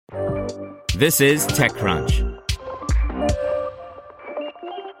This is TechCrunch.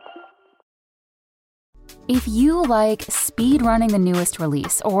 If you like speed running the newest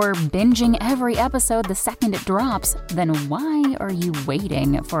release or binging every episode the second it drops, then why are you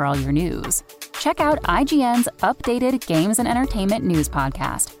waiting for all your news? Check out IGN's updated games and entertainment news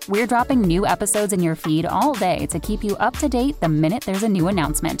podcast. We're dropping new episodes in your feed all day to keep you up to date the minute there's a new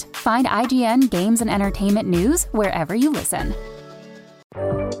announcement. Find IGN Games and Entertainment News wherever you listen.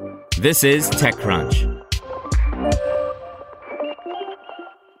 This is TechCrunch.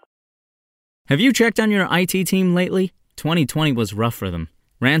 Have you checked on your IT team lately? 2020 was rough for them.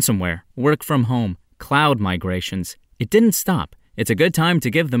 Ransomware, work from home, cloud migrations. It didn't stop. It's a good time to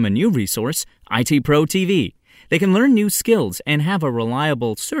give them a new resource, IT Pro TV. They can learn new skills and have a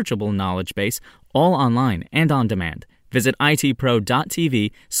reliable, searchable knowledge base all online and on demand. Visit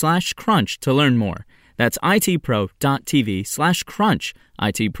itpro.tv/crunch to learn more. That's itpro.tv/crunch.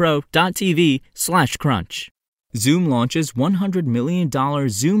 itpro.tv/crunch. Zoom launches $100 million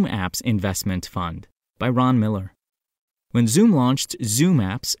Zoom Apps Investment Fund by Ron Miller. When Zoom launched Zoom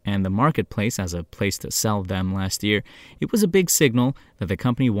Apps and the marketplace as a place to sell them last year, it was a big signal that the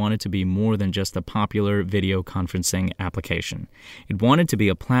company wanted to be more than just a popular video conferencing application. It wanted to be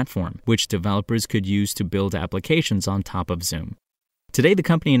a platform which developers could use to build applications on top of Zoom. Today, the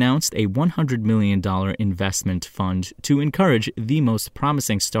company announced a $100 million investment fund to encourage the most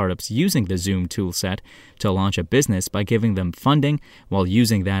promising startups using the Zoom toolset to launch a business by giving them funding while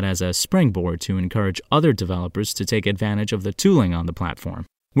using that as a springboard to encourage other developers to take advantage of the tooling on the platform.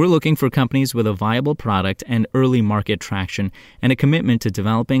 We're looking for companies with a viable product and early market traction and a commitment to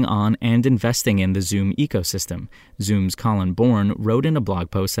developing on and investing in the Zoom ecosystem, Zoom's Colin Bourne wrote in a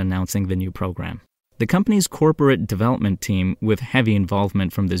blog post announcing the new program. The company's corporate development team, with heavy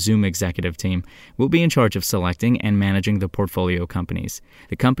involvement from the Zoom executive team, will be in charge of selecting and managing the portfolio companies.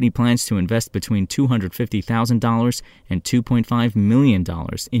 The company plans to invest between $250,000 and $2.5 million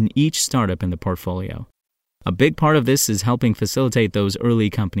in each startup in the portfolio. A big part of this is helping facilitate those early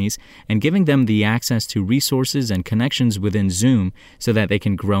companies and giving them the access to resources and connections within Zoom so that they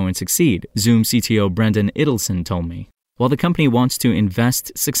can grow and succeed, Zoom CTO Brendan Idelson told me. While the company wants to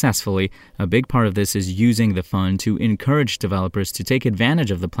invest successfully, a big part of this is using the fund to encourage developers to take advantage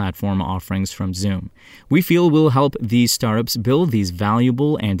of the platform offerings from Zoom. We feel we'll help these startups build these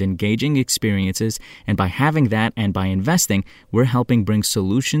valuable and engaging experiences, and by having that and by investing, we're helping bring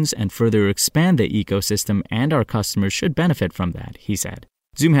solutions and further expand the ecosystem, and our customers should benefit from that, he said.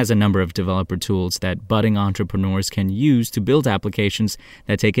 Zoom has a number of developer tools that budding entrepreneurs can use to build applications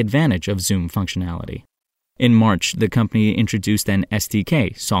that take advantage of Zoom functionality. In March, the company introduced an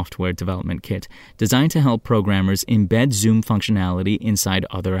SDK, software development kit, designed to help programmers embed Zoom functionality inside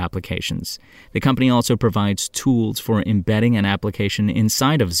other applications. The company also provides tools for embedding an application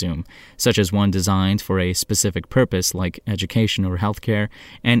inside of Zoom, such as one designed for a specific purpose like education or healthcare,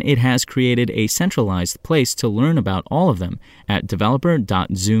 and it has created a centralized place to learn about all of them at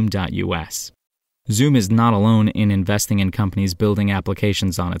developer.zoom.us. Zoom is not alone in investing in companies building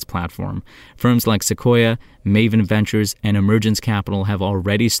applications on its platform. Firms like Sequoia, Maven Ventures, and Emergence Capital have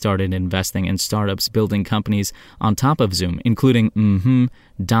already started investing in startups building companies on top of Zoom, including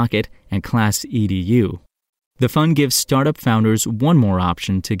Docket, and Class EDU. The fund gives startup founders one more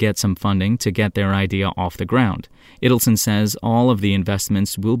option to get some funding to get their idea off the ground. Idelson says all of the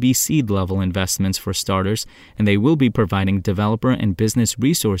investments will be seed-level investments for starters, and they will be providing developer and business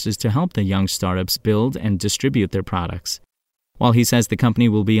resources to help the young startups build and distribute their products. While he says the company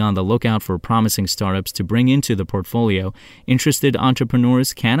will be on the lookout for promising startups to bring into the portfolio, interested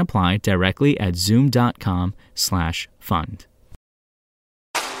entrepreneurs can apply directly at zoom.com/fund.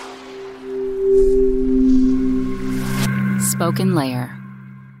 Spoken Layer.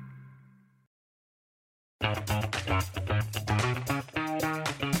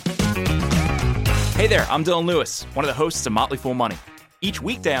 Hey there, I'm Dylan Lewis, one of the hosts of Motley Fool Money. Each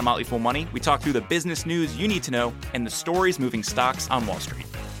weekday on Motley Fool Money, we talk through the business news you need to know and the stories moving stocks on Wall Street.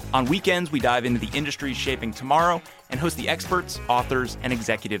 On weekends, we dive into the industries shaping tomorrow and host the experts, authors, and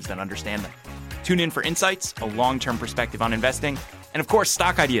executives that understand them. Tune in for insights, a long-term perspective on investing, and of course,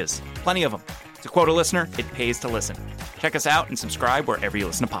 stock ideas. Plenty of them. To quote a listener, it pays to listen. Check us out and subscribe wherever you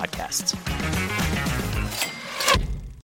listen to podcasts.